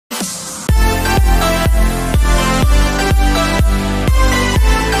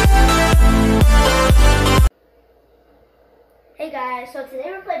so today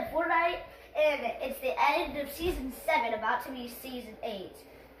we're playing Fortnite, and it's the end of Season 7, about to be Season 8.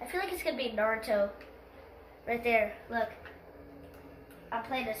 I feel like it's going to be Naruto. Right there, look. I'm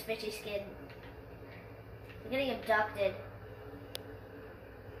playing this fishy skin. I'm getting abducted.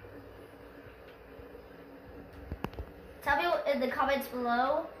 Tell me in the comments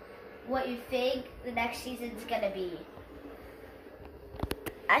below what you think the next season's going to be.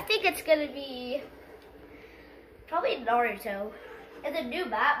 I think it's going to be probably Naruto. And the new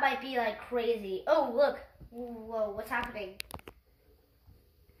map might be like crazy. Oh, look. Whoa, what's happening?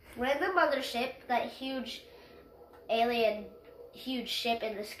 We're in the mothership, that huge alien, huge ship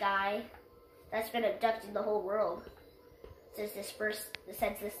in the sky that's been abducting the whole world since this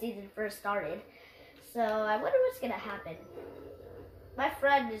season first started. So I wonder what's gonna happen. My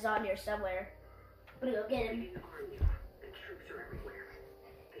friend is on here somewhere. I'm gonna go get him. The troops are everywhere.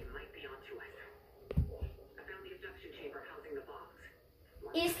 They might be onto us. I found the abduction chamber housing the bombs.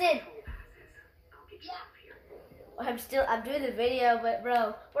 Easton! I'll get you out of here. I'm doing the video, but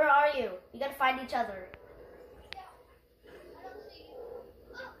bro, where are you? You gotta find each other.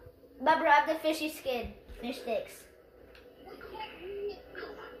 Remember, I have the fishy skin, fish sticks.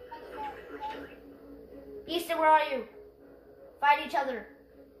 Easton, where are you? Find each other.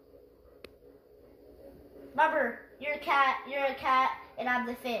 Remember, you're a cat, and I'm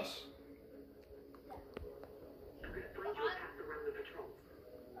the fish. I'm gonna find you a path around the patrols.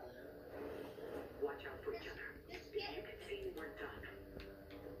 Watch out for each other. If you can see, we're done.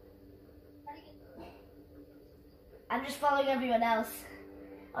 I'm just following everyone else.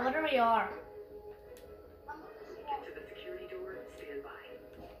 I wonder where you are. Get to the security door and stand by.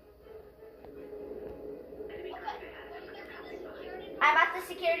 Enemy craft ahead, but they're passing by. I'm at the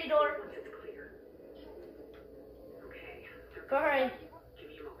security door. Once it's clear. Okay. Go hurry. Give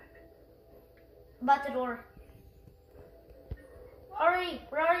me a moment. I'm at the door. Hurry,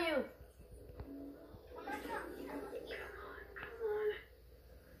 where are you? Come on.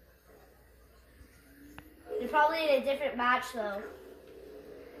 You're probably in a different match though.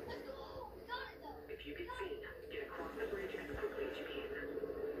 If you get seen, get across the bridge as quickly as you can.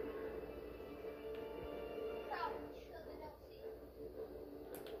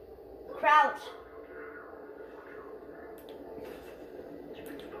 Crouch. You've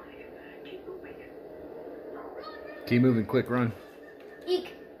been spotted. Keep moving. Keep moving, quick, run.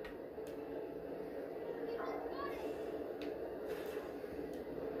 Eek.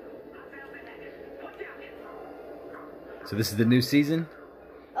 So this is the new season?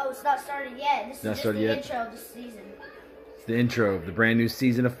 Oh, it's not started yet. This is Not just started the yet? intro of the season. It's the intro of the brand new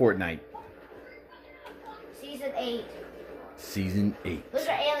season of Fortnite. Season 8. Season 8. Those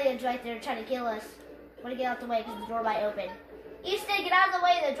are aliens right there trying to kill us. I want to get out the way because the door might open. Easton, get out of the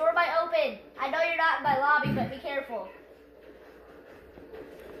way. The door might open. I know you're not in my lobby, but be careful.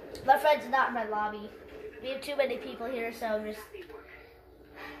 My friend's not in my lobby. We have too many people here, so I'm just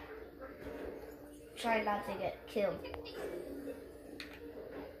trying not to get killed.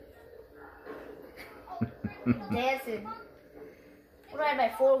 Dancing. I'm riding my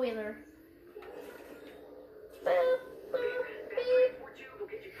four-wheeler. Boop, boop,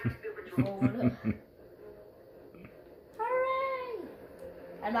 beep. Forward. Hooray!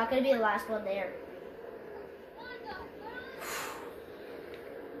 I'm not gonna be the last one there.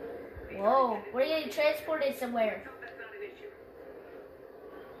 Whoa, we're getting transported somewhere.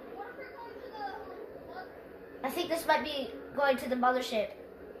 I think this might be going to the mothership.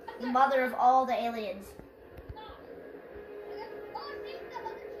 The mother of all the aliens.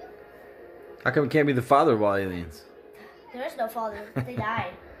 How come it can't be the father of all aliens? There is no father. They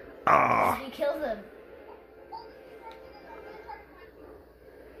died. Ah! We killed them.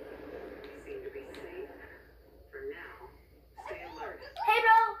 Seem to be safe. For now, stay alert. Hey,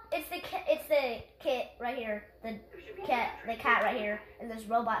 bro! It's the kit right here. The cat right here in this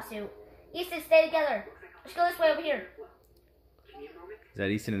robot suit. Easton, stay together. Let's go this way over here. Is that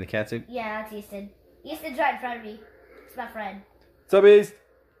Easton in the cat suit? Yeah, that's Easton. Easton's right in front of me. It's my friend. What's up, East?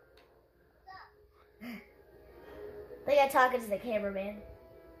 They got talking to the cameraman.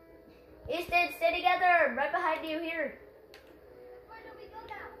 Easton, stay together. Right behind you here.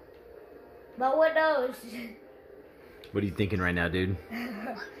 No one knows. What are you thinking right now, dude?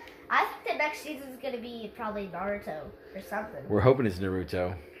 I think the next season is going to be probably Naruto or something. We're hoping it's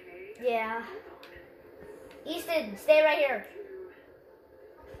Naruto. Yeah. Easton, stay right here.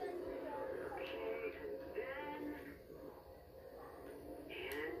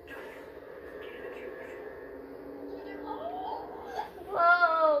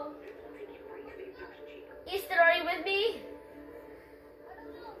 Whoa. Easton, are you with me?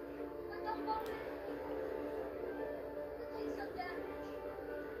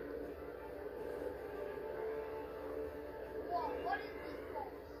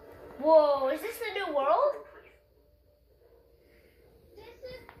 Whoa, is this the new world?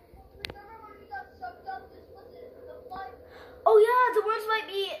 Oh yeah, the worlds might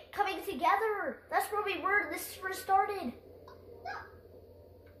be coming together. That's where we were. This is where it started.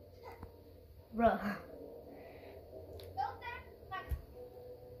 Bruh.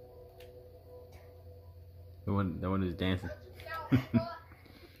 The one who's dancing.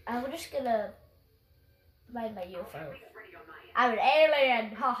 I'm just gonna find my UFO. I'm an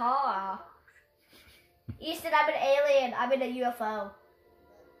alien, haha. Easton, I'm an alien. I'm in a UFO.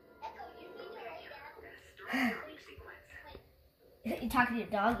 You talking to your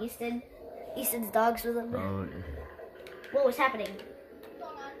dog, Easton? Easton's dog's with him. Oh. What was happening?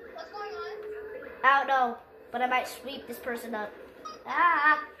 What's going on? I don't know, but I might sweep this person up.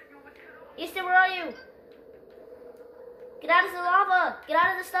 Ah! Easton, where are you? Get out of the lava! Get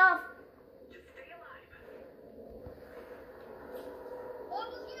out of the stuff!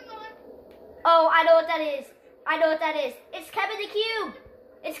 What's going on? Oh, I know what that is. I know what that is. It's Kevin the Cube!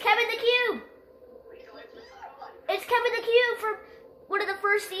 It's Kevin the Cube! It's Kevin the Cube from one of the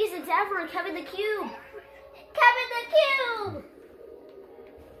first seasons ever. Kevin the Cube! Kevin the Cube!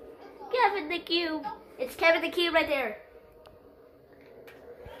 Kevin the Cube! It's Kevin the Cube right there.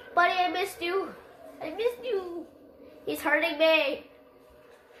 Buddy, I missed you. I missed you. He's hurting me.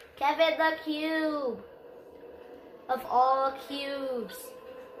 Kevin the Cube. Of all cubes.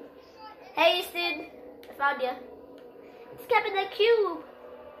 Hey, Easton. I found you. It's Kevin the Cube.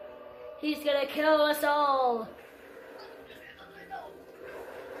 He's gonna kill us all.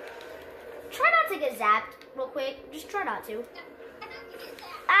 Try not to get zapped real quick. Just try not to.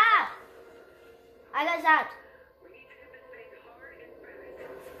 Ah! I got zapped.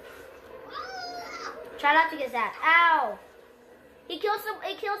 Try not to get zapped. Ow! He killed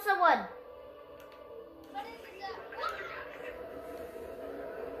someone.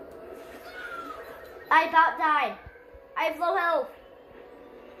 I about died. I have low health.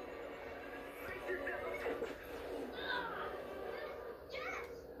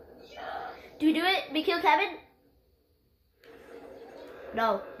 Do we do it? We kill Kevin?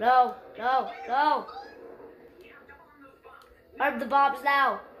 No, no, no, no. Arm the bombs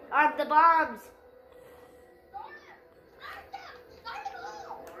now. Arm the bombs.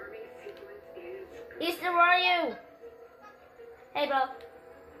 Easton, where are you? Hey, bro.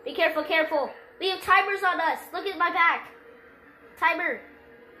 Be careful, careful. We have timers on us. Look at my back. Timer.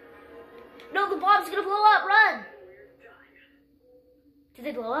 No, the bomb's gonna blow up. Run. Did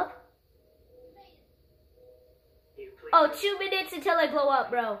they blow up? Oh, 2 minutes until I blow up,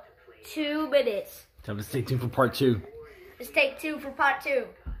 bro. 2 minutes. Time to stay tuned for part 2. Let's take 2 for part 2.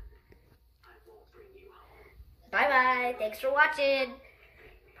 Bye-bye. Thanks for watching.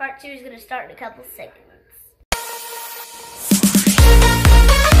 Part 2 is going to start in a couple seconds.